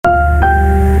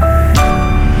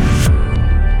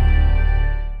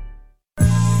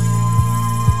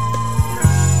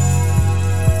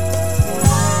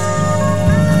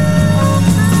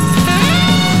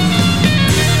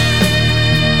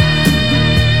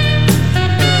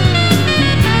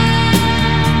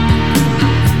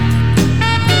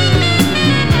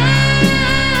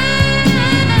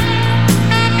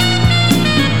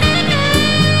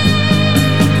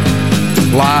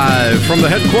from the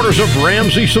headquarters of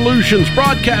Ramsey Solutions,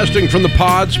 broadcasting from the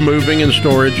Pods Moving and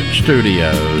Storage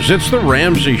Studios. It's the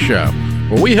Ramsey Show,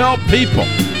 where we help people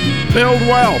build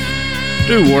wealth,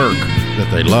 do work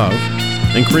that they love,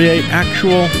 and create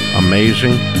actual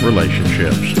amazing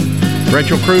relationships.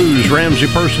 Rachel Cruz, Ramsey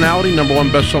personality,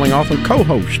 #1 best-selling author,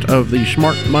 co-host of the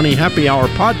Smart Money Happy Hour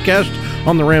podcast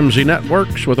on the Ramsey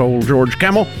Networks with old George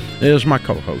Camel, is my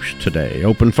co-host today.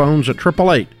 Open phones at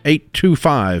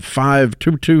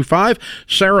 888-825-5225.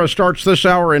 Sarah starts this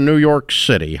hour in New York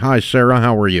City. Hi, Sarah.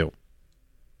 How are you?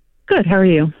 Good. How are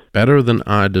you? Better than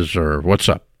I deserve. What's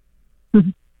up?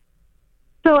 Mm-hmm.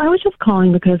 So I was just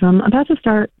calling because I'm about to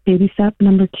start baby step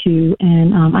number 2,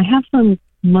 and I have some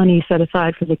money set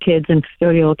aside for the kids in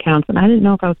custodial accounts, and I didn't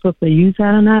know if I was supposed to use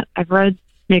that on that. I've read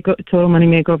Total Money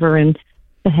Makeover in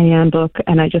the handbook,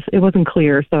 and it wasn't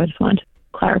clear, so I just wanted to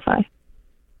clarify.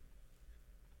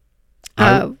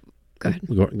 Go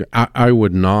ahead. I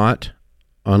would not,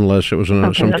 unless it was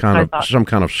some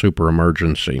kind of super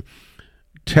emergency.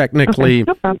 Technically,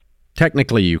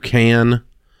 technically you can,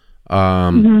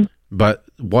 but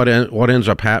what ends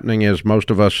up happening is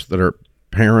most of us that are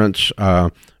parents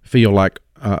feel like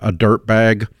a dirt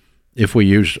bag if we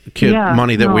use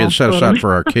money that we had set aside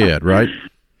for our kid, right?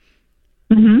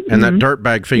 And that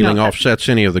dirtbag feeling offsets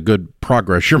any of the good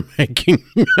progress you're making.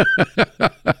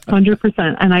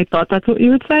 100%. And I thought that's what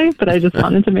you would say, but I just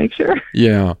wanted to make sure.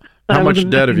 Yeah. How much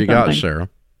debt have you got, Sarah?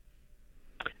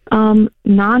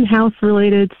 Non-house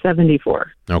related,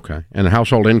 74. Okay. And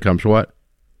household income's what?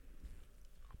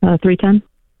 310.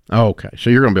 Oh, okay. So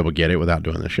you're going to be able to get it without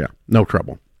doing this, yeah. No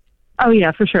trouble. Oh,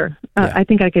 yeah, for sure. I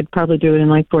think I could probably do it in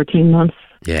like 14 months.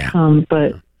 Yeah.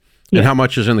 But. And how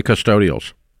much is in the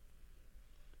custodials?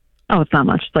 Oh, it's not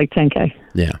much. It's like $10K.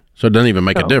 Yeah. So it doesn't even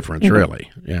make a difference, really.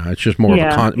 Yeah. It's just more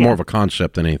of a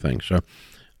concept than anything. So,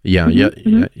 yet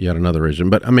another reason.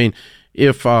 But, I mean,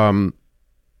 if, you're,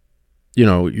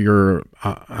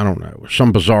 I don't know,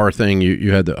 some bizarre thing,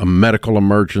 you had a medical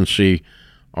emergency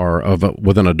or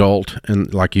with an adult,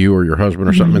 and like you or your husband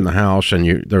or something in the house, and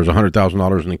there's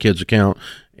 $100,000 in the kid's account,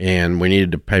 and we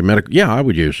needed to pay medical. Yeah, I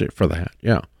would use it for that.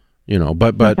 Yeah.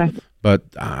 But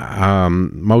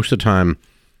most of the time,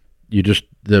 you just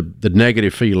the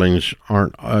negative feelings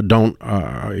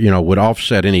would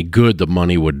offset any good the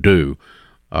money would do,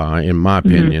 in my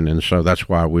opinion, and so that's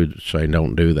why we'd say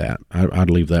don't do that. I'd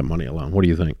leave that money alone. What do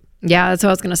you think? Yeah, that's what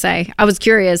I was going to say. I was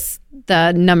curious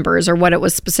the numbers or what it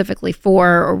was specifically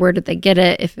for, or where did they get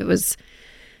it? If it was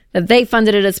that they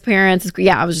funded it as parents,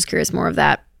 I was just curious more of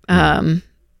that.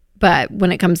 But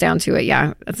when it comes down to it,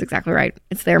 that's exactly right.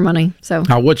 It's their money. So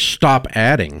I would stop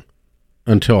adding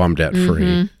until I'm debt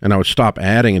free, and I would stop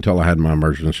adding until I had my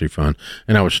emergency fund,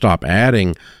 and I would stop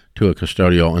adding to a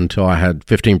custodial until I had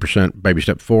 15% baby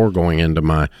step 4 going into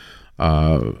my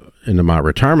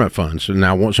retirement funds. And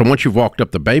now, once you've walked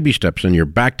up the baby steps and you're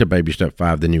back to baby step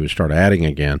 5, then you would start adding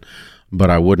again.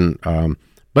 But I wouldn't.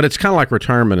 But it's kind of like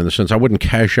retirement in the sense I wouldn't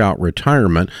cash out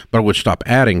retirement, but I would stop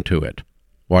adding to it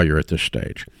while you're at this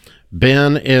stage.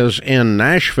 Ben is in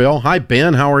Nashville. Hi,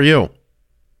 Ben. How are you?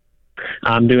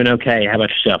 I'm doing okay. How about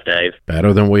yourself, Dave?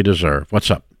 Better than we deserve. What's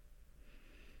up?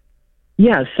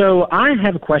 Yeah, so I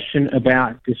have a question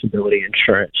about disability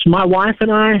insurance. My wife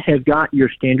and I have got your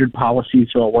standard policy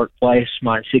to our workplace.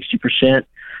 Mine's 60%,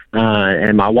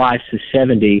 and my wife's is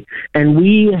 70%. And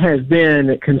we have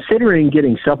been considering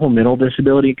getting supplemental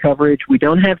disability coverage. We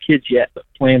don't have kids yet, but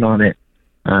plan on it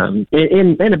in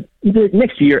the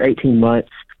next year, 18 months.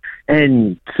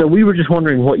 And so we were just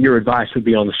wondering what your advice would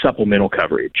be on the supplemental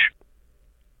coverage.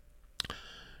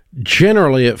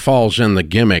 Generally, it falls in the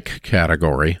gimmick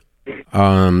category.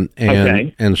 And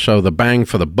so the bang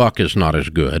for the buck is not as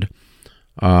good.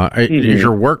 Does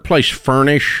your workplace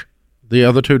furnish the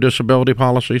other 2 disability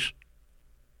policies?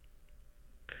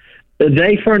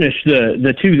 They furnish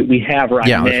the 2 that we have right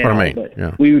now. Yeah, that's what I mean.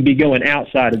 Yeah. We would be going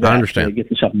outside of that to get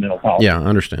the supplemental policy. Yeah, I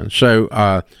understand. So,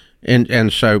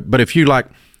 but if you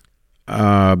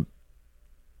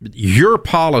your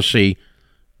policy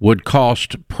would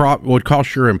cost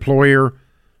your employer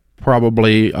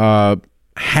probably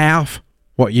half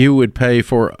what you would pay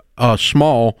for a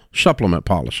small supplement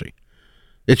policy.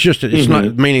 It's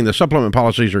not meaning the supplement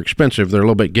policies are expensive. They're a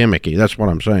little bit gimmicky. That's what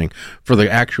I'm saying for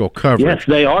the actual coverage. Yes,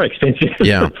 they are expensive.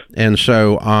 Yeah. And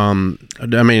so,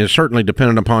 it's certainly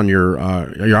dependent upon your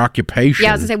occupation.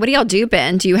 Yeah, I was going to say, what do y'all do,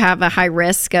 Ben? Do you have a high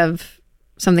risk of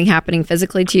something happening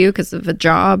physically to you because of a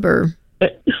job or?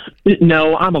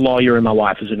 No, I'm a lawyer and my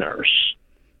wife is a nurse.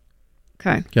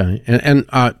 Okay. Okay. And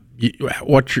are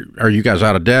you guys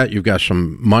out of debt? You've got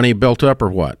some money built up or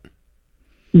what?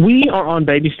 We are on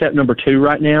baby step number 2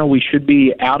 right now. We should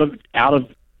be out of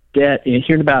debt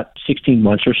here in about 16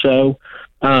 months or so.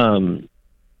 And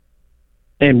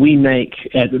we make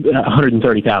at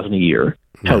 $130,000 a year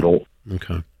total.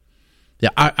 Okay. Yeah,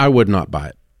 I would not buy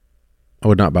it. I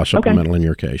would not buy supplemental in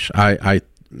your case. I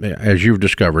as you've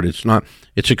discovered,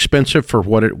 it's expensive for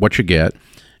what you get.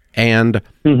 And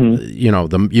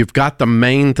you've got the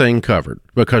main thing covered,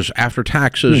 because after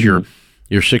taxes, your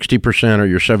 60% or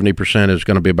your 70% is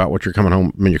going to be about what you're coming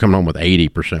home. I mean, you're coming home with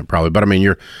 80% probably, but I mean,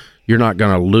 you're not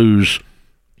going to lose.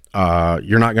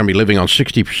 You're not going to be living on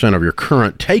 60% of your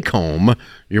current take home.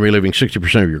 You're going to be living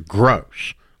 60% of your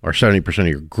gross, or 70% of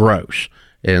your gross.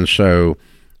 And so,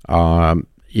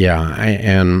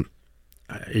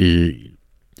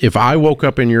 if I woke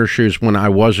up in your shoes when I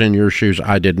was in your shoes,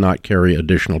 I did not carry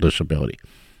additional disability.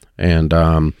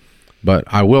 And but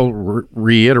I will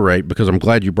reiterate, because I'm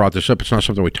glad you brought this up. It's not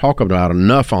something we talk about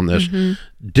enough on this.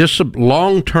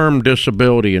 Long-term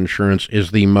disability insurance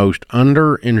is the most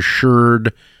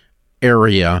underinsured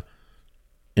area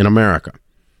in America.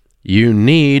 You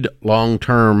need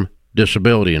long-term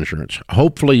disability insurance.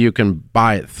 Hopefully you can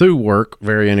buy it through work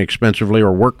very inexpensively,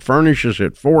 or work furnishes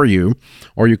it for you,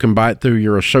 or you can buy it through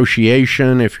your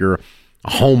association if you're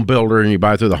a home builder and you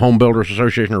buy it through the Home Builders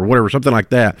Association or whatever, something like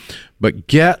that. But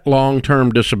get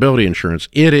long-term disability insurance.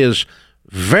 It is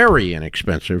very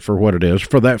inexpensive for what it is,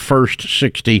 for that first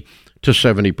 60 to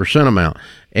 70% amount.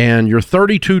 And you're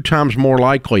 32 times more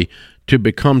likely to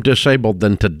become disabled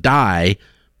than to die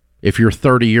if you're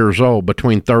 30 years old,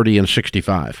 between 30 and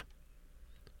 65.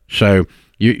 So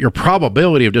your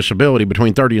probability of disability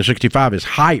between 30 and 65 is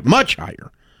much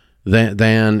higher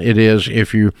than it is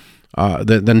if you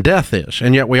than death is.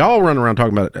 And yet we all run around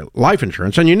talking about life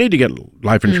insurance, and you need to get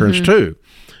life insurance too.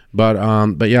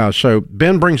 But yeah, so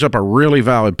Ben brings up a really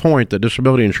valid point that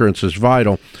disability insurance is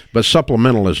vital, but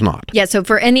supplemental is not. Yeah, so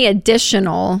for any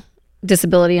additional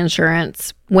disability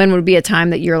insurance, when would be a time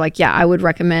that you're like, yeah, I would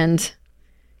recommend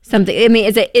something? I mean,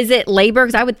 is it labor?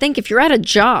 Because I would think if you're at a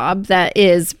job that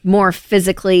is more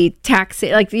physically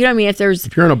taxing, like, you know what I mean? If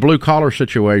you're in a blue collar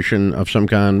situation of some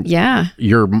kind, yeah,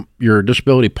 your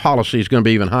disability policy is going to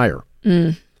be even higher,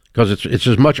 because it's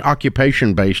as much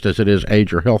occupation based as it is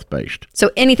age or health based.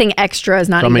 So anything extra is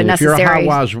not even necessary. If you're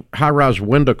a high rise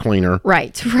window cleaner,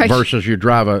 right, versus you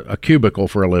drive a cubicle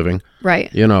for a living, right?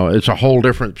 It's a whole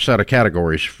different set of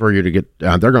categories for you to get.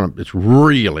 It's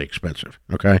really expensive.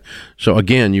 Okay, so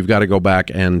again, you've got to go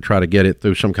back and try to get it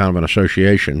through some kind of an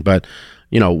association. But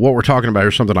what we're talking about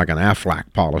is something like an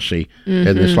AFLAC policy,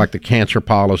 and it's like the cancer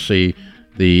policy,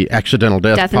 the accidental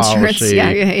death policy,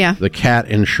 the CAT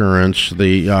insurance,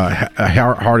 the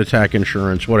heart attack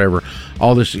insurance, whatever.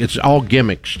 All this, it's all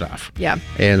gimmick stuff. Yeah.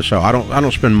 And so I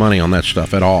don't spend money on that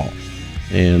stuff at all.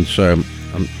 And so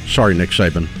I'm sorry, Nick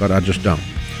Saban, but I just don't.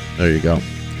 There you go.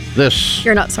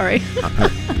 You're not sorry.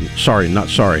 Sorry, not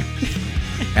sorry.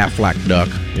 Aflac duck.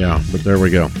 Yeah, but there we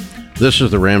go. This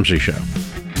is the Ramsey Show.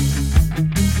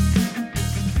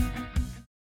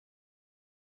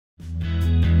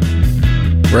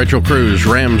 Rachel Cruz,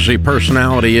 Ramsey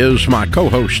Personality, is my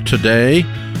co-host today.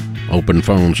 Open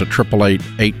phones at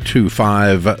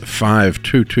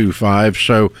 888-825-5225.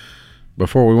 So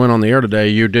before we went on the air today,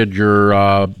 you did your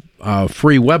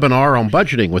free webinar on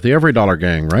budgeting with the Every Dollar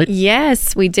Gang, right?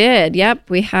 Yes, we did. Yep.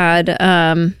 We had,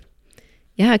 a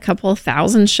couple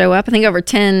thousand show up. I think over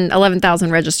 11,000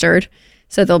 registered.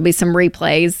 So there'll be some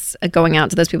replays going out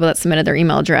to those people that submitted their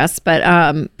email address. But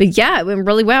yeah, it went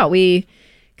really well. We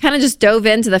kind of just dove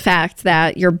into the fact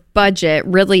that your budget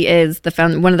really is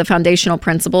one of the foundational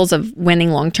principles of winning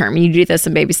long term. You do this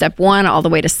in baby step 1 all the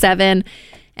way to 7,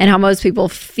 and how most people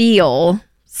feel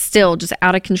still just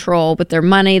out of control with their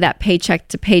money, that paycheck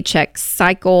to paycheck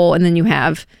cycle, and then you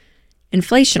have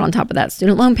inflation on top of that.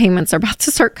 Student loan payments are about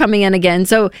to start coming in again.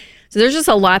 So there's just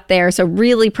a lot there. So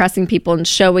really pressing people and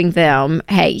showing them,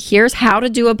 hey, here's how to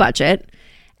do a budget.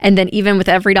 And then even with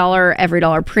every dollar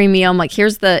premium, like here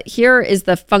is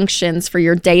the functions for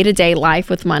your day-to-day life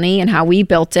with money and how we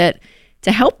built it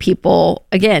to help people,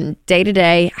 again,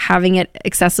 day-to-day, having it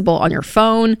accessible on your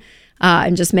phone,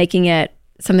 and just making it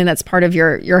something that's part of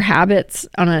your habits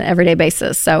on an everyday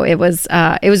basis. So it was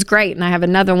great. And I have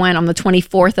another one on the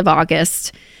 24th of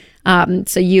August.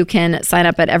 So you can sign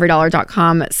up at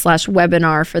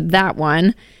everydollar.com/webinar for that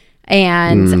one.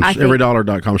 And I think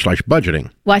everydollar.com/budgeting.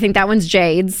 Well, I think that one's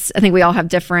Jade's. I think we all have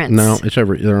different. No,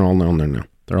 they're all on there now.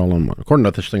 They're all on one. According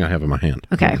to this thing I have in my hand.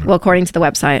 Okay. Well, according to the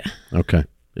website. Okay.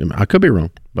 I could be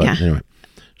wrong, but anyway.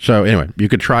 So anyway, you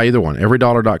could try either one.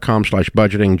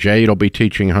 Everydollar.com/budgeting. Jade will be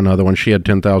teaching another one. She had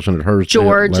 10,000 at hers.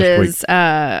 George is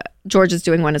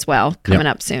doing one as well, coming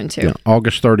up soon too. Yeah.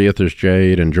 August 30th is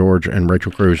Jade and George and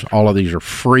Rachel Cruz. All of these are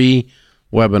free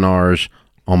webinars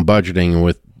on budgeting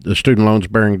with the student loans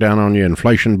bearing down on you,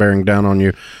 inflation bearing down on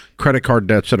you, credit card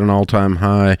debts at an all-time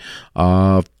high.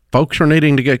 Folks are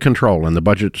needing to get control, and the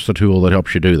budget's the tool that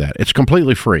helps you do that. It's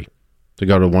completely free to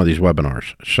go to one of these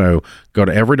webinars. So go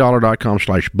to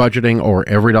everydollar.com/budgeting or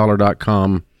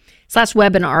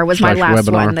everydollar.com/webinar was my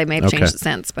last one. They may have changed it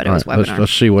since, but it was webinar.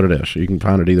 Let's see what it is. You can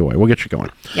find it either way. We'll get you going.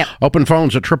 Yep. Open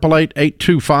phones at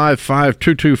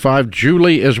 888-825-5225.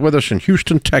 Julie is with us in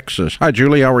Houston, Texas. Hi,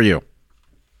 Julie. How are you?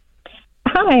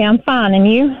 Hi, I'm fine. And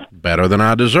you? Better than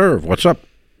I deserve. What's up?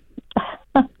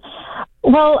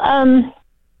 Well,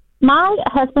 my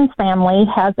husband's family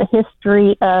has a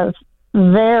history of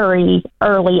very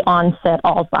early onset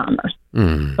Alzheimer's.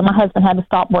 So my husband had to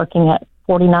stop working at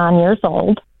 49 years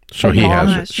old. So he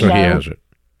has it. He has it.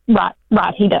 Right,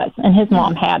 he does. And his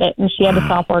mom had it, and she had to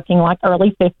stop working like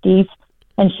early 50s,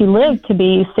 and she lived to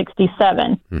be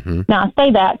 67. Now, I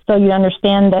say that so you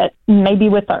understand that maybe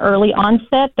with the early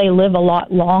onset, they live a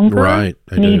lot longer, right,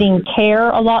 needing care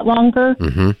a lot longer.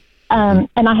 And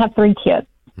I have 3 kids.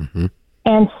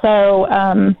 And so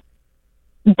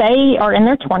they are in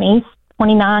their 20s,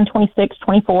 29, 26,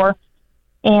 24.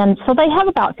 And so they have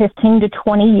about 15 to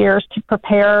 20 years to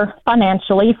prepare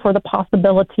financially for the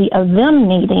possibility of them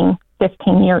needing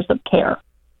 15 years of care.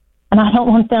 And I don't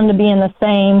want them to be in the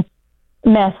same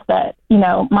mess that,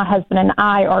 my husband and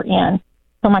I are in.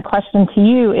 So my question to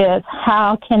you is,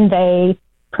 how can they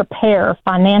prepare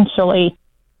financially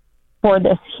for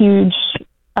this huge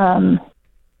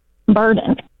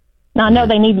burden? Now, I know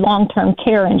they need long-term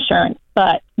care insurance,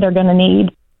 but they're going to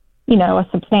need, a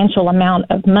substantial amount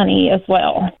of money as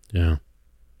well. Yeah.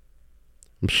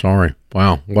 I'm sorry.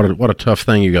 Wow. What a tough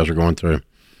thing you guys are going through.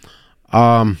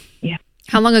 Yeah.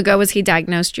 How long ago was he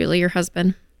diagnosed, Julie, your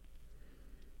husband?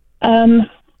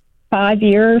 5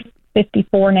 years,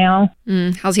 54 now.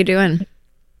 How's he doing?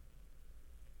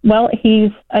 Well,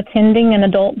 he's attending an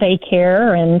adult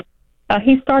daycare, and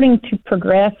he's starting to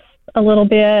progress a little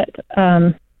bit,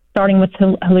 starting with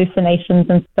hallucinations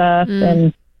and stuff,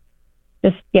 and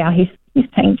just, he's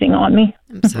changing on me.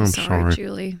 I'm so sorry,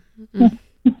 Julie.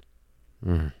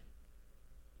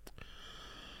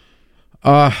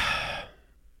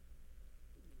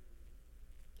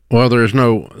 Well, there is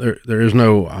no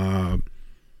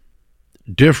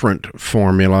different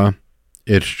formula.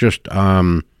 It's just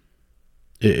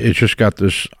it's just got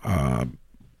this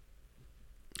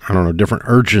different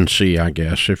urgency, I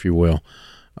guess, if you will,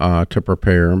 to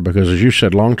prepare. Because as you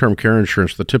said, long-term care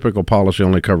insurance, the typical policy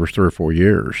only covers 3 or 4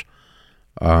 years.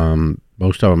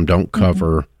 Most of them don't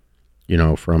cover,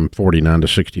 from 49 to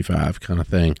 65 kind of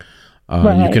thing.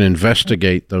 Right. You can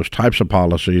investigate those types of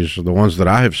policies. The ones that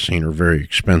I have seen are very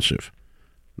expensive.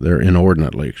 They're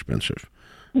inordinately expensive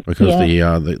because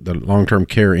the long-term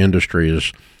care industry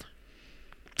is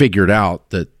figured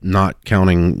out that, not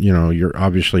counting, you're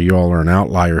obviously, you all are an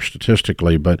outlier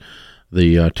statistically, but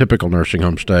the typical nursing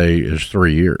home stay is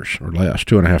 3 years or less,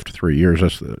 2.5 to 3 years.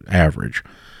 That's the average.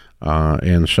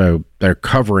 And so they're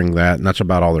covering that, and that's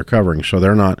about all they're covering. So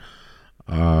they're not,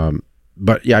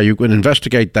 but yeah, you can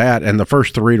investigate that. And the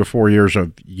first 3 to 4 years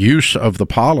of use of the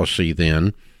policy,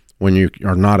 then when you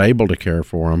are not able to care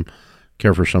for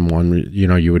someone,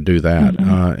 you would do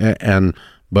that.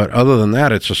 But other than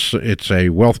that, it's a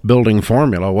wealth building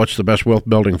formula. What's the best wealth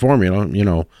building formula?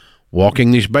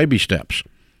 Walking these baby steps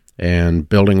and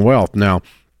building wealth. Now,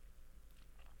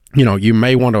 you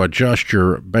may want to adjust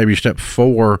your baby step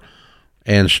 4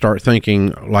 and start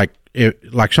thinking like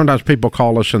sometimes people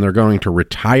call us and they're going to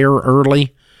retire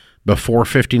early before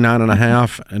 59 and a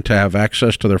half and to have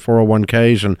access to their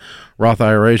 401ks and Roth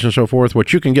IRAs and so forth,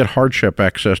 which you can get hardship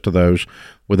access to those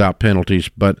without penalties,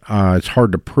 but it's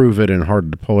hard to prove it and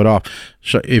hard to pull it off.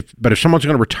 So if someone's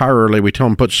going to retire early, we tell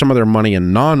them put some of their money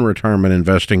in non-retirement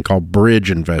investing called bridge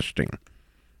investing.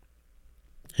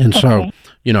 And so,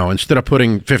 instead of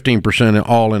putting 15%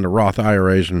 all into Roth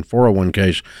IRAs and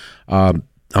 401ks,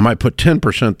 I might put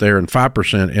 10% there and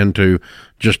 5% into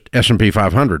just S&P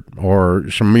 500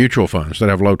 or some mutual funds that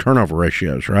have low turnover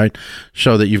ratios, right?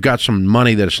 So that you've got some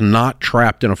money that's not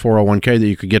trapped in a 401k that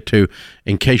you could get to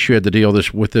in case you had to deal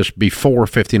with this before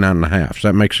 59 and a half. Does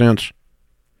that make sense?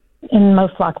 And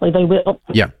most likely they will.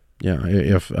 Yeah.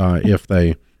 If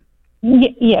they...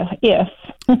 Yes.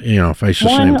 Face the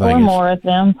same thing. One or more of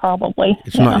them, probably.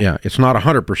 It's not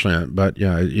 100%, but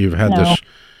you've had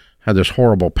this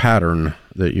horrible pattern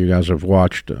that you guys have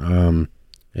watched, and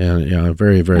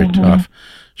very, very tough.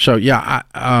 So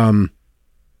and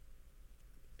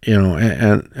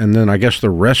then I guess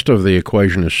the rest of the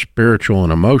equation is spiritual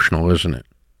and emotional, isn't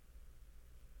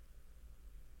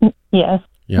it? Yes.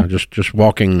 Yeah, just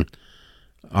walking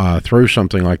through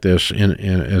something like this in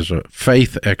as a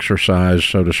faith exercise,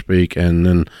 so to speak, and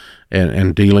then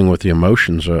and dealing with the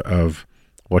emotions of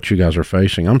what you guys are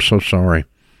facing. I'm so sorry.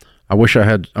 I wish I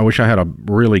had a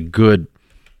really good,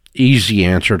 easy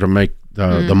answer to make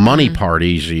the money part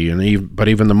easy, but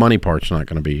even the money part's not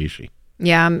going to be easy.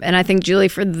 Yeah, and I think, Julie,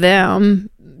 for them,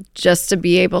 just to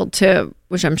be able to,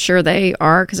 which I'm sure they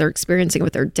are because they're experiencing it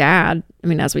with their dad, I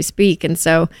mean, as we speak. And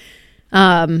so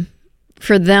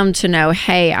for them to know,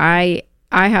 hey, I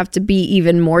have to be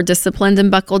even more disciplined and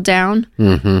buckled down,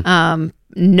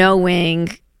 knowing,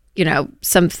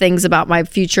 some things about my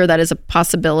future that is a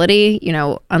possibility,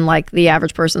 unlike the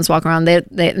average person's walking around,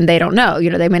 they don't know,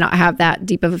 they may not have that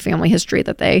deep of a family history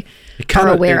that they are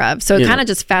aware of. So it kind of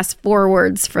just fast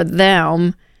forwards for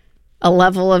them a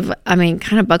level of,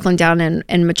 kind of buckling down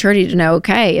and maturity to know,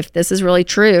 okay, if this is really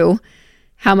true,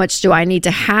 how much do I need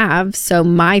to have so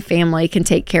my family can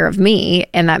take care of me?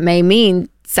 And that may mean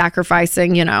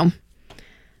sacrificing,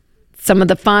 some of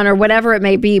the fun or whatever it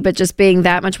may be, but just being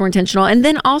that much more intentional. And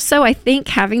then also, I think,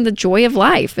 having the joy of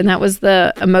life. And that was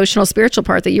the emotional, spiritual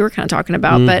part that you were kind of talking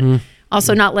about, but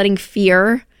also not letting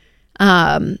fear,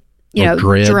 drive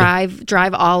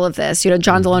all of this.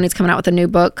 John Deloney's coming out with a new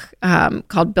book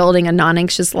called Building a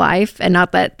Non-Anxious Life. And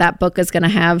not that book is going to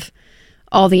have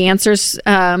all the answers,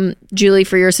 Julie,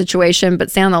 for your situation, but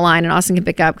stay on the line and Austin can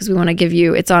pick up because we want to give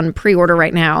you, it's on pre-order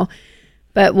right now,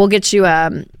 but we'll get you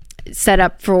set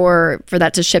up for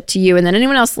that to ship to you and then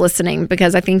anyone else listening,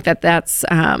 because I think that's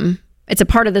it's a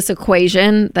part of this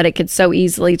equation that it could so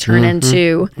easily turn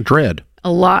into dread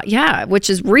a lot, which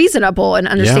is reasonable and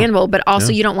understandable, but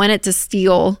also you don't want it to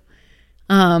steal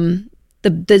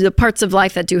the parts of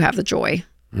life that do have the joy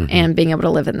and being able to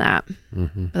live in that.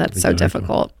 But that's so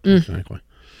difficult. Exactly.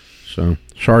 So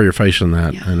sorry you're facing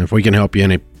that, and if we can help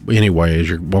you any way as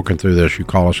you're walking through this, you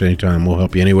call us anytime. We'll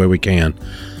help you any way we can.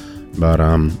 But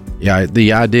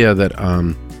the idea that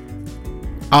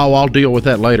I'll deal with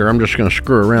that later. I'm just going to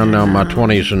screw around now in my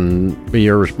 20s and be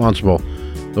irresponsible.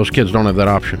 Those kids don't have that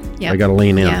option. They got to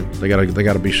lean in. They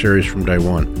got to be serious from day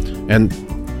one, and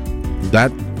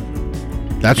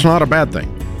that's not a bad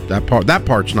thing. That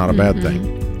part's not a bad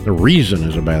thing. The reason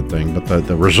is a bad thing, but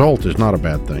the result is not a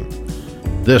bad thing.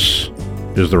 This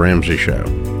is the Ramsey Show.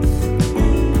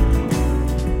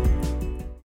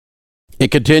 It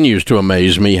continues to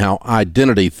amaze me how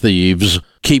identity thieves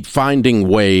keep finding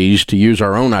ways to use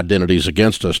our own identities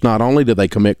against us. Not only do they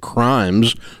commit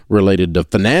crimes related to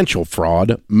financial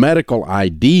fraud, medical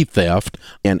ID theft,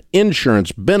 and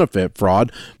insurance benefit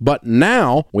fraud, but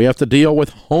now we have to deal with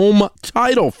home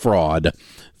title fraud.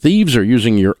 Thieves are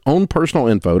using your own personal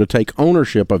info to take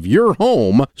ownership of your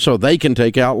home so they can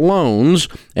take out loans,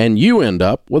 and you end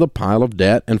up with a pile of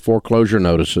debt and foreclosure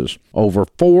notices. Over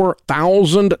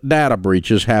 4,000 data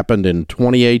breaches happened in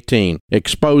 2018,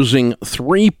 exposing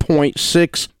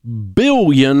 3.6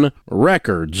 billion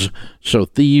records. So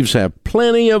thieves have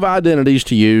plenty of identities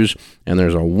to use, and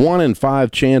there's a 1 in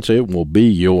 5 chance it will be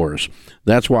yours.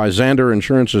 That's why Zander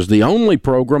Insurance is the only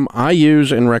program I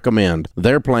use and recommend.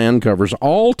 Their plan covers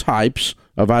all types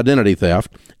of identity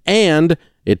theft, and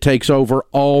it takes over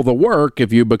all the work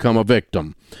if you become a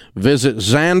victim. Visit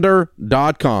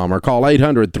Zander.com or call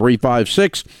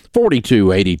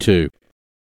 800-356-4282.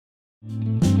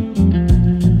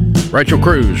 Rachel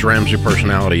Cruz, Ramsey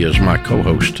Personality, is my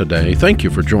co-host today. Thank you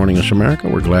for joining us, America.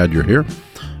 We're glad you're here.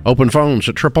 Open phones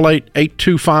at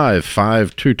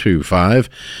 888-825-5225.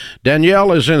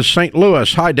 Danielle is in St.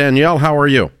 Louis. Hi, Danielle. How are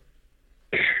you?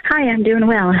 Hi, I'm doing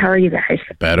well. How are you guys?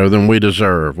 Better than we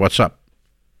deserve. What's up?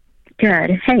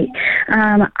 Good. Hey,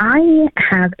 I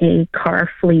have a car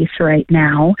fleece right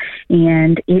now,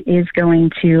 and it is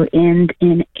going to end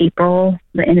in April,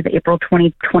 the end of April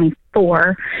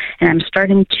 2024, and I'm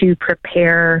starting to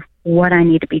prepare what I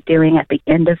need to be doing at the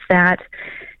end of that.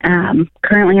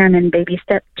 Currently, I'm in baby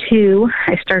step 2.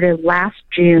 I started last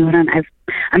June, and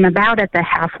I'm about at the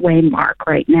halfway mark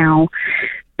right now.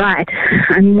 But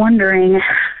I'm wondering,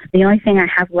 the only thing I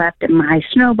have left in my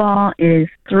Snowball is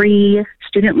 3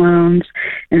 student loans,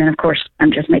 and then, of course,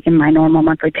 I'm just making my normal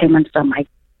monthly payments on my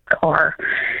car.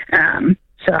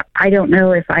 So I don't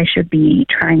know if I should be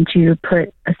trying to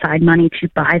put aside money to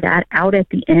buy that out at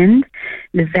the end.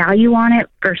 The value on it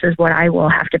versus what I will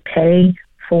have to pay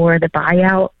for the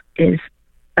buyout is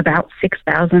about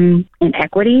 $6,000 in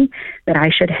equity that I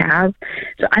should have.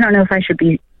 So I don't know if I should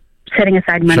be setting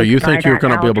aside money. So you to think buy you're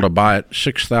going to be able to buy it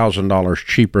 $6,000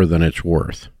 cheaper than it's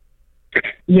worth?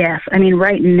 Yes. I mean,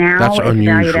 right now that's it's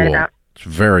unusual. valued at about, it's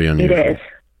very unusual. It is.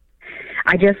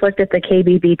 I just looked at the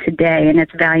KBB today, and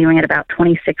it's valuing at about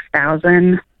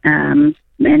 $26,000, and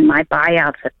my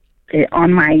buyout's at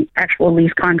on my actual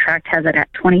lease contract has it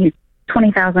at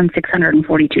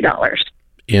 $20,642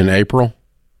 in April.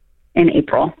 In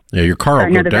April, yeah, your car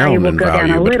will go down in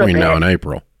value between now and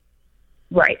April.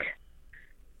 Right.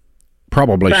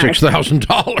 Probably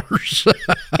 $6,000.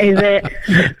 Is it?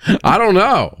 I don't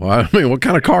know. I mean, what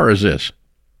kind of car is this?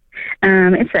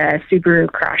 It's a Subaru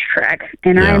Crosstrek,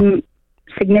 and I'm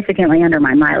significantly under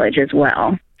my mileage as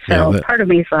well. So part of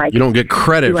me is like, you don't get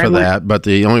credit for that, but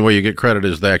the only way you get credit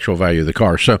is the actual value of the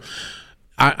car. So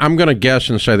I'm going to guess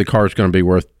and say the car is going to be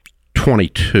worth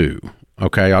 22.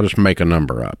 Okay, I'll just make a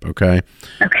number up. Okay.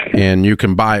 And you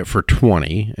can buy it for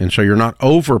 20, and so you're not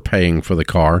overpaying for the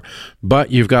car,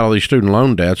 but you've got all these student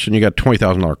loan debts, and you got a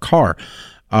 $20,000 car,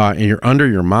 and you're under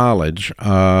your mileage.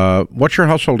 What's your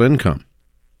household income?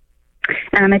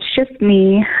 It's just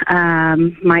me.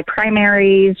 My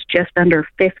primary's just under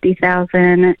 50,000,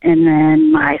 and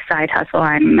then my side hustle,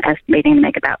 I'm estimating to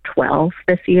make about 12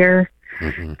 this year,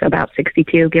 so about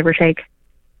 62, give or take.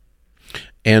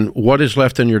 And what is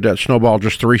left in your debt, Snowball?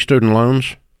 Just 3 student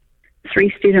loans?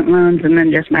 3 student loans, and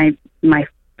then just my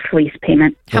fleece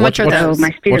payment. How much are those?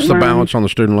 What's the balance on the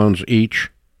student loans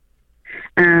each?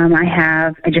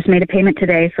 I just made a payment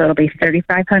today, so it'll be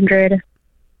 $3,500,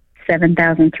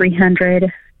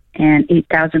 $7,300, and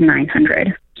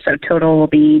 $8,900. So total will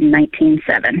be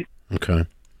 $19,700. Okay.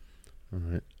 All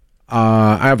right.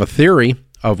 I have a theory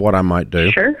of what I might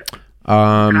do. Sure.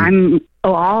 I'm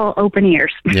all open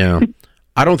ears. Yeah.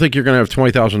 I don't think you're going to have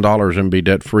 $20,000 and be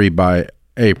debt-free by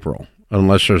April,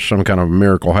 unless there's some kind of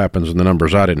miracle happens in the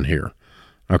numbers I didn't hear.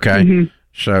 Okay?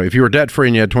 So if you were debt-free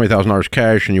and you had $20,000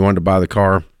 cash and you wanted to buy the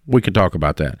car, we could talk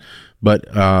about that. But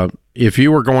if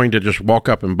you were going to just walk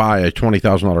up and buy a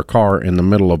 $20,000 car in the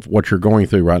middle of what you're going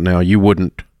through right now, you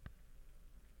wouldn't.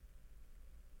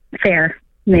 Fair.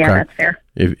 Yeah, that's fair.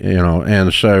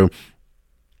 And so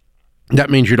that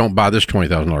means you don't buy this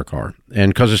 $20,000 car.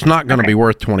 And because it's not going to be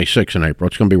worth 26 in April,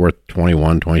 it's going to be worth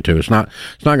 21, 22. It's not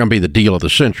going to be the deal of the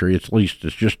century. At least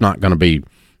it's just not going to be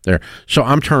there. So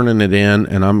I'm turning it in,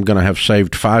 and I'm going to have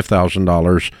saved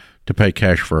 $5,000 to pay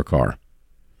cash for a car.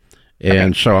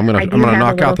 And so I'm going to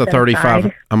knock out the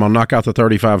 35. I'm going to knock out the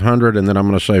 3,500, and then I'm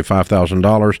going to save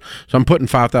 $5,000. So I'm putting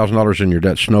 $5,000 in your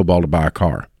debt, Snowball, to buy a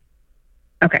car.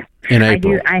 Okay. In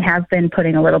April. I have been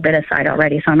putting a little bit aside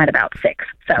already, so I'm at about 6.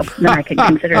 So then I can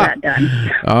consider that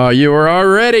done. Oh, you were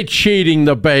already cheating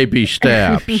the baby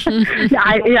steps.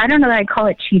 I don't know that I call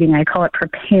it cheating. I call it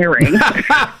preparing.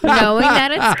 Knowing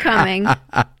that it's coming.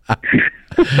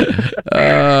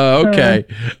 Okay.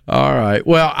 All right.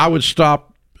 Well, I would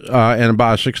stop and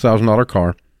buy a $6,000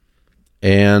 car,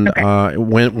 and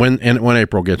when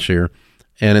April gets here.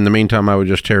 And in the meantime, I would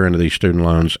just tear into these student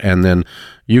loans. And then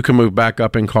you can move back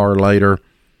up in car later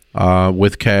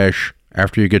with cash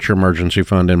after you get your emergency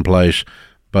fund in place.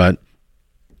 But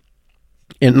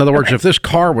in other words, if this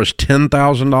car was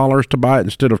 $10,000 to buy it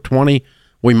instead of $20,000,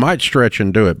 we might stretch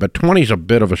and do it. But $20,000 is a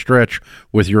bit of a stretch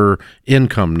with your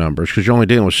income numbers because you're only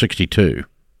dealing with 62.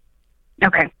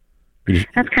 Okay.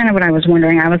 That's kind of what I was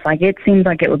wondering. I was like, it seems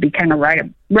like it would be kind of right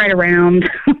around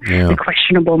the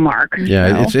questionable mark.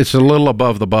 Yeah, it's a little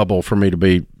above the bubble for me to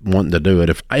be wanting to do it.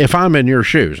 If I'm in your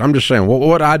shoes, I'm just saying, what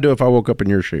would I do if I woke up in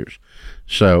your shoes?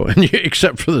 So,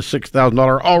 except for the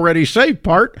 $6,000 already saved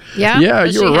part. Yeah,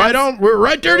 you were right on. We're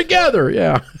right there together.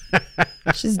 Yeah.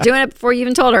 She's doing it before you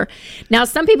even told her. Now,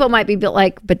 some people might be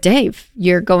like, but Dave,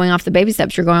 you're going off the baby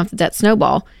steps. You're going off the debt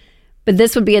snowball. But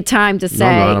this would be a time to say,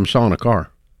 no, I'm selling a car.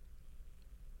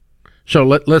 So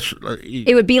let's.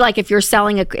 It would be like if you're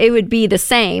selling it would be the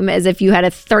same as if you had a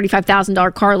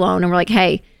 $35,000 car loan and we're like,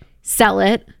 hey, sell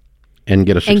it and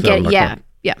get a $6,000 car.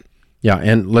 Yeah.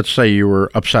 And let's say you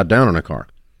were upside down in a car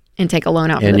and take a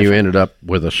loan out, and you ended up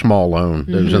with a small loan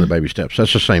that was in the baby steps.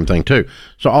 That's the same thing too.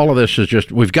 So all of this is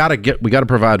just we got to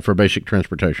provide for basic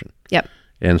transportation. Yep.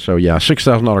 And so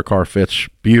 $6,000 car fits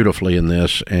beautifully in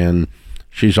this, and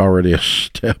she's already a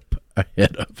step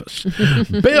ahead of us.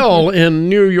 Bill in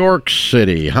New York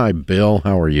City. Hi, Bill.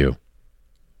 How are you?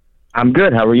 I'm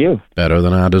good. How are you? Better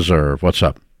than I deserve. What's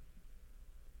up?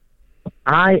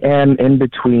 I am in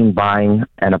between buying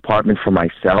an apartment for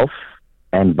myself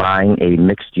and buying a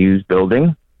mixed-use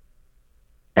building,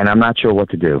 and I'm not sure what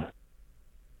to do.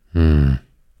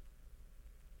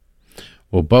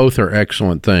 Well, both are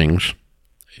excellent things,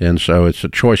 and so it's a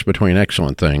choice between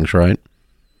excellent things, right?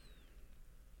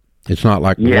 It's not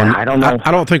like one. I don't know.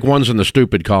 I don't think one's in the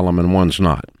stupid column and one's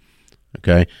not.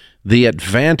 Okay. The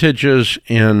advantages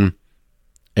in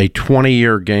a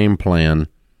 20-year game plan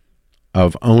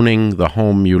of owning the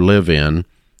home you live in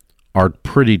are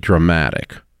pretty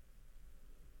dramatic.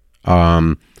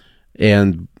 And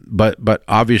but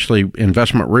obviously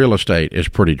investment real estate is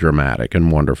pretty dramatic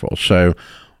and wonderful. So,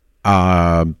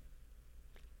 but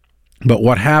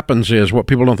what happens is, what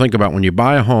people don't think about, when you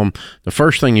buy a home, the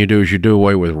first thing you do is you do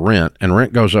away with rent, and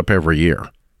rent goes up every year.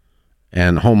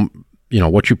 And home,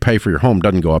 what you pay for your home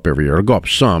doesn't go up every year. It'll go up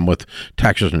some with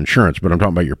taxes and insurance, but I'm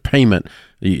talking about your payment.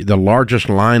 The largest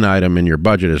line item in your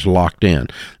budget is locked in.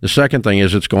 The second thing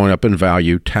is it's going up in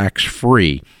value,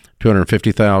 tax-free.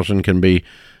 $250,000 can be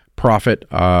profit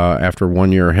after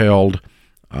 1 year held,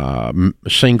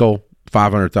 single,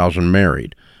 $500,000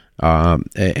 married.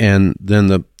 And then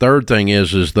the third thing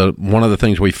is one of the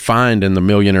things we find in the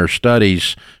millionaire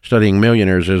studies, studying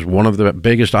millionaires, is one of the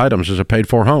biggest items is a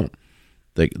paid-for home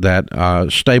that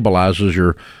stabilizes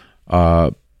your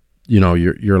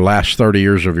last 30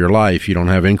 years of your life. You don't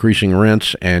have increasing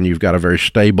rents, and you've got a very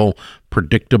stable,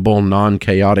 predictable,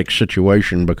 non-chaotic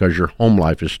situation because your home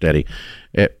life is steady.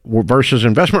 Versus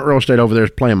investment real estate over there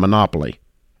is playing Monopoly.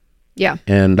 Yeah.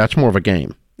 And that's more of a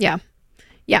game. Yeah.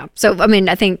 Yeah. So,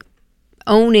 I think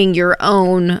owning your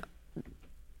own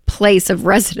place of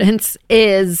residence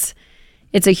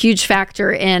it's a huge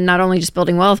factor in not only just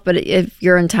building wealth, but if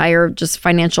your entire just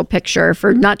financial picture,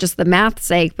 for not just the math's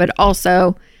sake, but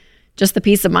also just the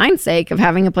peace of mind sake of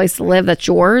having a place to live that's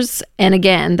yours. And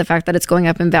again, the fact that it's going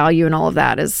up in value and all of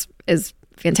that is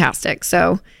fantastic.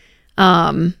 So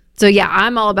yeah,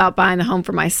 I'm all about buying the home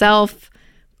for myself,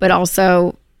 but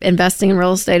also investing in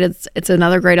real estate. It's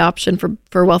another great option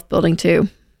for wealth building too.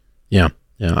 Yeah.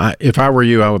 If I were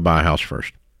you, I would buy a house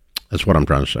first. That's what I'm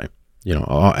trying to say.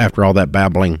 After all that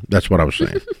babbling, that's what I was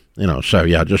saying. So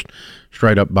yeah, just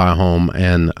straight up buy a home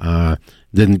and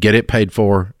then get it paid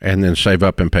for, and then save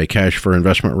up and pay cash for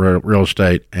investment real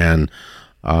estate. And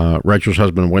Rachel's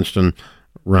husband, Winston,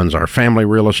 runs our family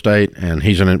real estate, and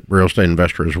he's a real estate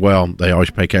investor as well. They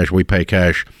always pay cash. We pay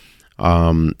cash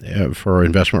for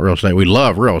investment real estate. We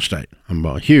love real estate. I'm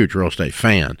a huge real estate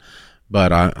fan,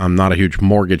 but I'm not a huge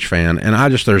mortgage fan. And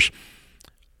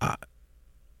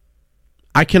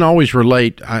I can always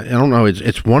relate. I don't know.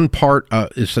 It's one part.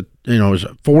 It's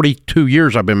 42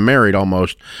 years I've been married,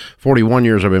 almost 41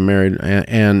 years I've been married,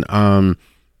 and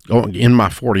in my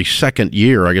 42nd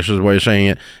year, I guess is the way of saying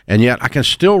it. And yet I can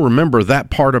still remember that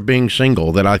part of being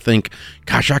single, that I think,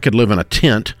 gosh, I could live in a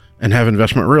tent and have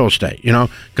investment real estate,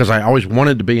 because I always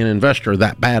wanted to be an investor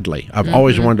that badly. I've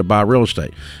always wanted to buy real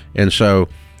estate. And so,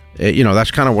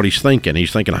 that's kind of what he's thinking.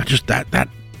 He's thinking, that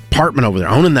apartment over there,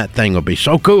 owning that thing would be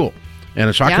so cool.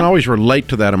 And so I can always relate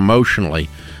to that emotionally.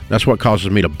 That's what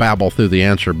causes me to babble through the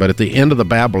answer. But at the end of the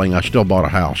babbling, I still bought a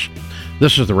house.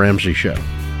 This is The Ramsey Show.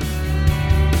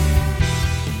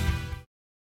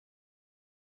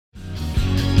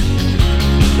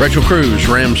 Rachel Cruz,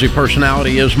 Ramsey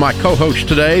Personality, is my co-host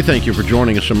today. Thank you for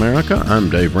joining us, America. I'm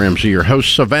Dave Ramsey, your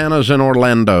host. Savannah's in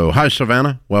Orlando. Hi,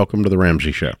 Savannah. Welcome to The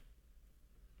Ramsey Show.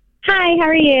 Hi, how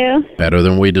are you? Better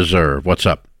than we deserve. What's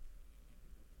up?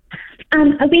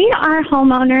 We are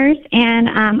homeowners, and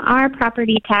our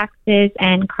property taxes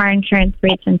and car insurance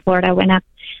rates in Florida went up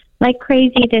like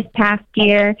crazy this past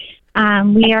year.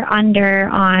 We are under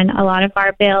on a lot of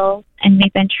our bills, and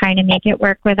we've been trying to make it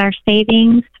work with our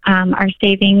savings. Our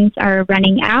savings are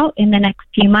running out in the next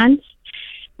few months,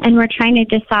 and we're trying to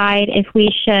decide if we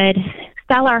should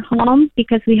sell our home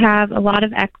because we have a lot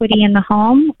of equity in the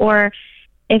home, or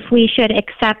if we should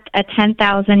accept a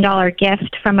 $10,000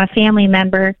 gift from a family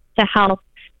member to help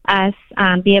us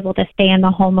be able to stay in the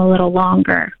home a little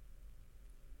longer.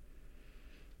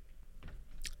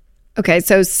 Okay,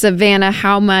 so Savannah,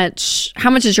 how much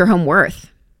is your home worth?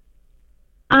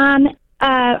 A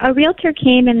realtor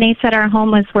came and they said our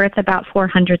home was worth about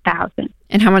 $400,000.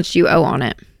 And how much do you owe on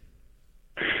it?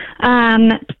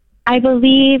 I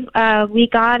believe we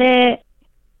got it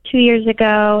 2 years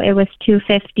ago. It was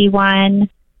 $251.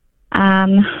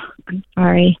 I'm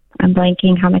sorry, I'm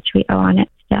blanking how much we owe on it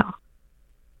still.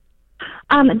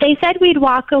 They said we'd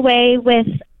walk away with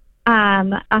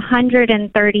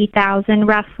 $130,000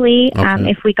 roughly,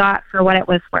 if we got for what it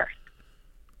was worth.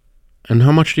 And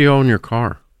how much do you owe on your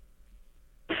car?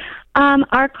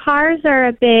 Our cars are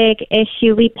a big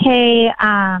issue. We pay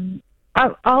all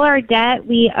our debt.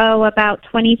 We owe about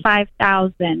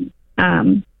 $25,000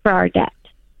 for our debt.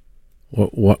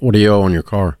 What do you owe on your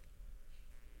car?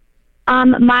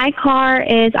 My car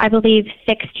is, I believe,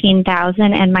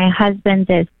 $16,000, and my husband's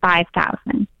is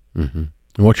 $5,000. Mm-hmm.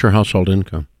 And what's your household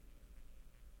income?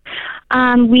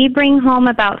 We bring home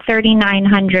about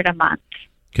 $3,900 a month.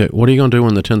 Okay, what are you going to do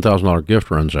when the $10,000 gift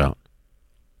runs out?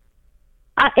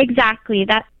 Exactly.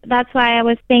 That's why I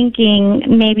was thinking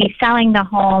maybe selling the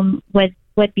home would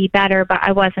be better, but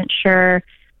I wasn't sure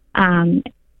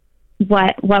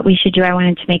what we should do. I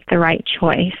wanted to make the right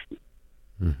choice.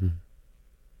 Mm-hmm.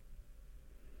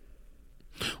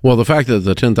 Well, the fact that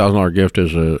the $10,000 gift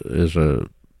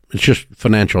it's just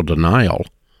financial denial.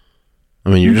 I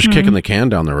mean, you're just kicking the can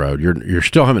down the road. You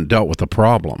still haven't dealt with the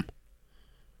problem.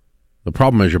 The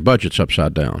problem is your budget's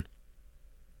upside down.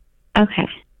 Okay.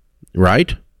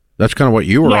 Right? That's kind of what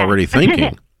you were already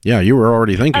thinking. Yeah, you were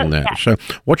already thinking that. Yeah. So,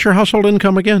 what's your household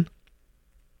income again?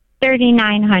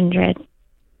 $3,900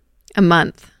 a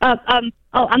month.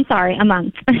 I'm sorry, a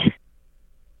month.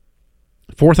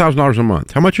 $4,000 a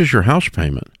month. How much is your house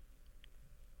payment?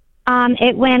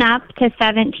 It went up to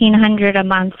 $1,700 a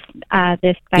month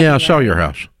this February. Yeah, sell your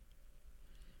house.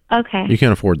 Okay. You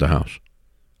can't afford the house.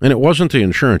 And it wasn't the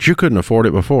insurance. You couldn't afford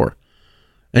it before.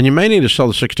 And you may need to sell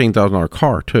the $16,000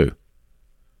 car, too.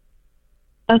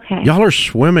 Okay. Y'all are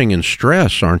swimming in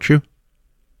stress, aren't you?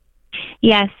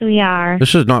 Yes, we are.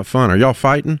 This is not fun. Are y'all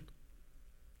fighting?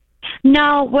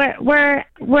 No,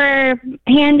 we're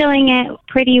handling it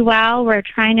pretty well. We're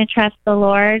trying to trust the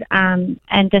Lord and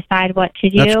decide what to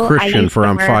do. That's Christian for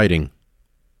I'm fighting.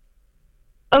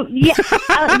 Oh, yeah.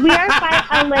 We are fighting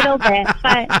a little bit,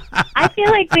 but I feel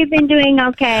like we've been doing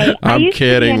okay. I'm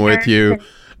kidding with you.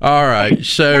 All right.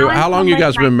 So how long you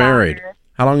guys been married?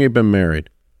 How long you been married?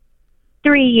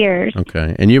 3 years.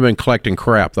 Okay. And you've been collecting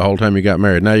crap the whole time you got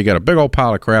married. Now you got a big old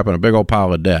pile of crap and a big old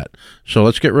pile of debt. So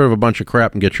let's get rid of a bunch of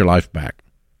crap and get your life back.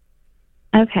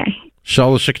 Okay.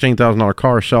 Sell the $16,000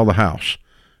 car, sell the house,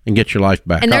 and get your life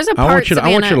back. And there's a part,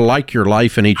 I want you to like your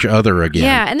life and each other again.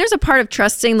 Yeah, and there's a part of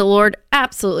trusting the Lord.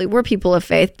 Absolutely. We're people of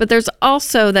faith. But there's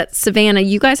also that, Savannah,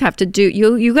 you guys have to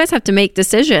you guys have to make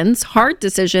decisions, hard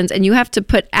decisions, and you have to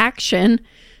put action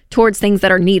towards things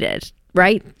that are needed.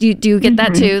 Right? Do you get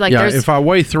that too? Like, yeah, if I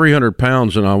weigh 300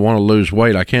 pounds and I want to lose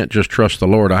weight, I can't just trust the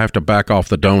Lord. I have to back off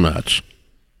the donuts.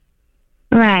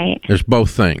 Right. It's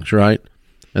both things, right?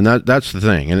 And that's the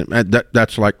thing. And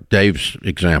that's like Dave's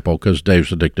example, because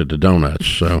Dave's addicted to donuts.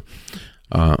 So,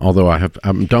 although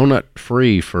I'm donut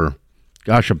free for,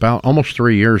 about almost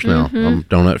 3 years now. I'm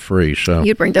donut free. So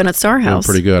you'd bring donuts to our house.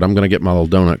 Pretty good. I'm going to get my little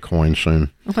donut coin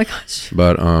soon. Oh my gosh.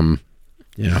 But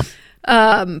yeah.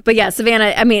 But yeah,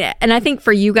 Savannah, I mean, and I think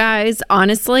for you guys,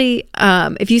 honestly,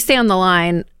 if you stay on the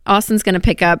line, Austin's going to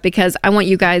pick up, because I want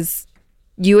you guys,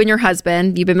 you and your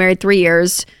husband, you've been married 3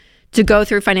 years, to go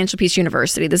through Financial Peace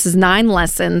University. This is 9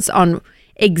 lessons on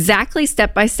exactly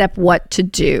step-by-step what to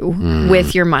do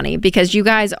with your money, because you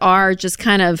guys are just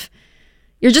kind of,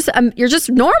 you're just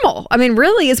normal. I mean,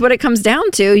 really is what it comes down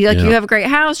to. You have a great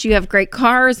house, you have great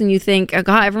cars, and you think, oh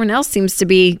God, everyone else seems to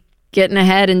be getting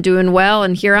ahead and doing well,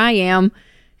 and here I am.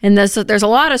 And there's a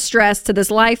lot of stress to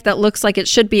this life that looks like it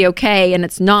should be okay, and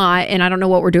it's not, and I don't know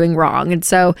what we're doing wrong. And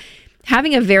so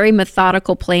having a very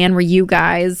methodical plan where you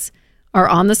guys are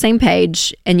on the same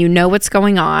page and you know what's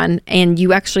going on, and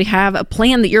you actually have a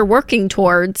plan that you're working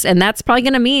towards, and that's probably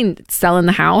going to mean selling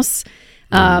the house.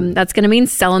 That's going to mean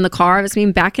selling the car. It's going to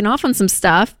mean backing off on some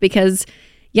stuff, because,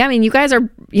 yeah, I mean, you guys are,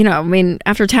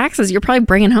 after taxes, you're probably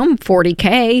bringing home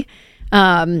 $40K.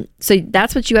 So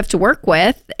that's what you have to work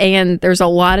with. And there's a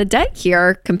lot of debt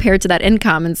here compared to that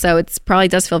income. And so it's probably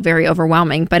does feel very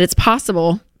overwhelming, but it's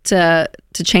possible to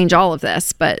change all of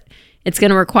this, but it's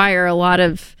going to require a lot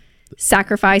of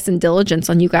sacrifice and diligence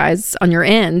on you guys on your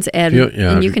end. And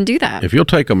you can do that. If you'll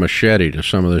take a machete to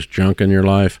some of this junk in your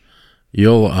life,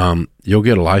 you'll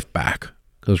get a life back.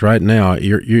 Because right now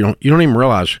you don't even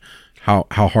realize how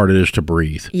hard it is to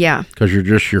breathe. Yeah. Because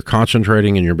you're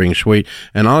concentrating and you're being sweet.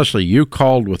 And honestly, you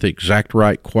called with the exact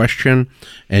right question,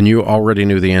 and you already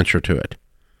knew the answer to it.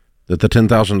 That the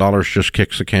 $10,000 just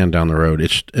kicks the can down the road.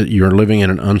 You're living in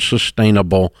an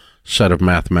unsustainable set of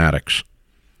mathematics,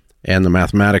 and the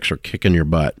mathematics are kicking your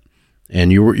butt.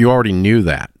 And you already knew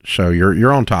that, so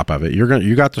you're on top of it.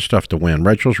 You got the stuff to win.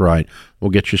 Rachel's right.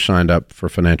 We'll get you signed up for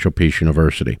Financial Peace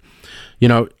University.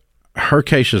 Her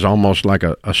case is almost like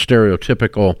a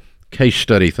stereotypical case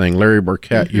study thing. Larry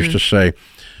Burkett used to say,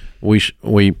 we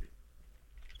spend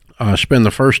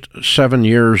the first 7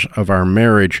 years of our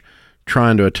marriage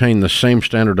trying to attain the same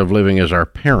standard of living as our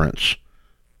parents,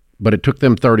 but it took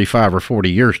them 35 or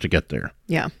 40 years to get there.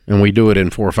 Yeah. And we do it in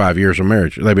 4 or 5 years of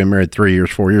marriage. They've been married 3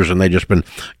 years, 4 years, and they just been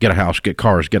get a house, get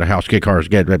cars, get a house, get cars,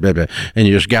 get blah, blah, blah. And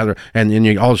you just gather, and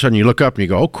then all of a sudden you look up and you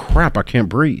go, oh crap, I can't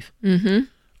breathe.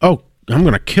 Oh, I'm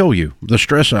going to kill you. The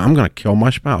stress, I'm going to kill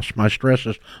my spouse. My stress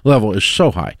level is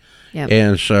so high. Yep.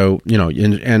 And so,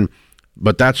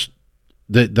 but that's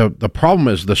the problem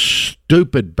is the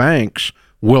stupid banks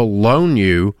will loan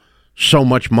you so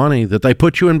much money that they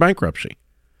put you in bankruptcy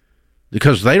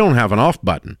because they don't have an off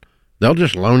button. they'll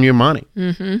just loan you money.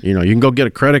 Mm-hmm. You know, you can go get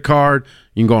a credit card.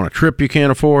 You can go on a trip you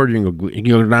can't afford. You can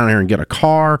go down there and get a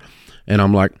car. And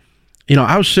I'm like, you know,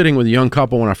 I was sitting with a young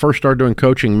couple when I first started doing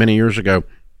coaching many years ago.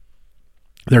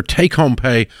 Their take-home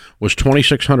pay was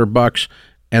 $2,600,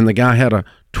 and the guy had a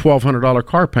 $1,200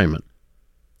 car payment.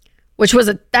 Which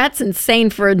was that's insane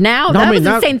for now. No, that was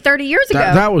insane 30 years ago.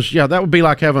 That would be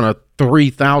like having a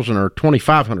 $3,000 or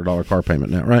 $2,500 car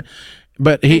payment now, right?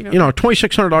 But he, you know,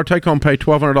 $2,600 take-home pay,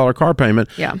 $1,200 car payment.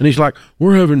 Yeah. And he's like,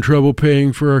 we're having trouble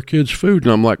paying for our kids' food.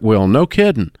 And I'm like, well, no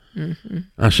kidding. Mm-hmm.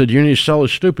 I said, you need to sell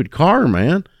this stupid car,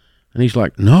 man. And he's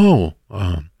like, no,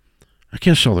 I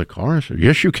can't sell that car. I said,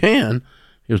 yes, you can.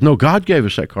 He goes, no, God gave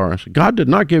us that car. I said, God did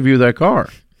not give you that car.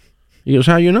 He goes,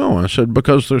 how you know? I said,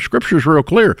 because the scripture's real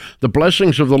clear. The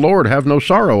blessings of the Lord have no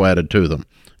sorrow added to them.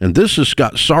 And this has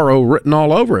got sorrow written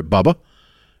all over it, Bubba.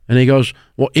 And he goes,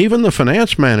 well, even the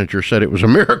finance manager said it was a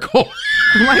miracle.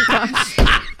 Oh, my gosh.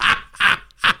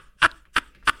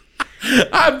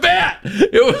 I bet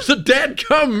it was a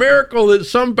dadgum miracle that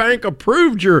some bank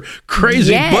approved your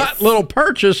crazy butt little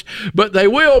purchase, but they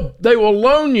will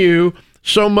loan you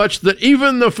so much that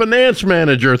even the finance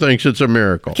manager thinks it's a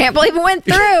miracle. Can't believe it went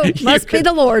through. Must be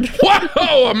the Lord.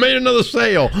 Whoa, I made another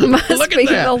sale. Must Look be at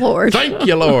that. the Lord. Thank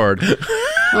you, Lord.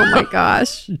 Oh, my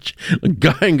gosh. And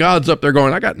God's up there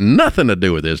going, I got nothing to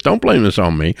do with this. Don't blame this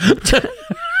on me.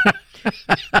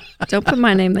 Don't put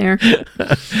my name there. Hey,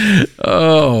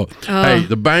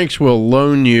 the banks will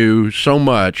loan you so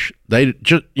much. They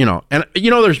just, you know, and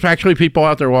you know, there's actually people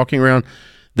out there walking around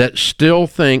that still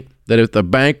think that if the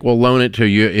bank will loan it to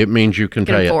you, it means you can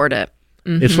pay afford it.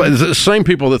 Mm-hmm. It's like the same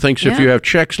people that thinks if you have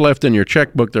checks left in your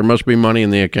checkbook, there must be money in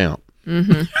the account.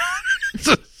 Mm-hmm. It's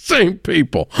the same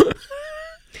people.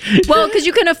 Well, because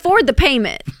you can afford the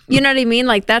payment. You know what I mean?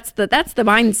 Like that's the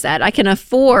mindset. I can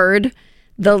afford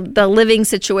the living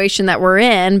situation that we're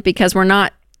in because we're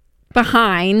not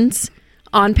behind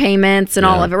on payments and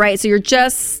all of it, right? So you're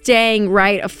just staying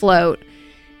right afloat.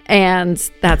 And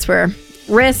that's where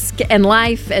risk and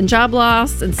life and job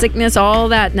loss and sickness, all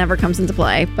that never comes into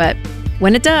play. But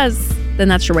when it does, then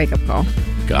that's your wake-up call.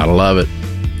 Gotta love it.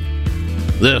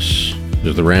 This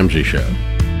is The Ramsey Show.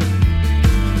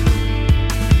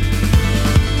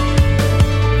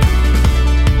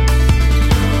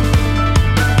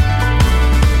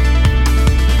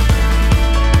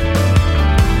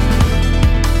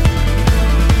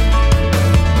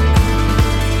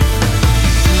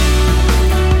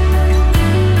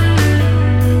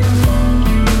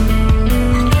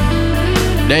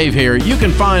 Dave here. You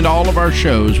can find all of our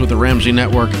shows with the Ramsey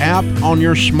Network app on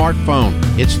your smartphone.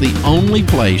 It's the only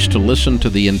place to listen to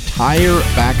the entire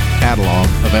back catalog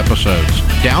of episodes.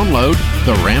 Download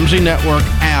the Ramsey Network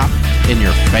app in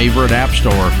your favorite app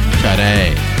store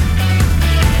today.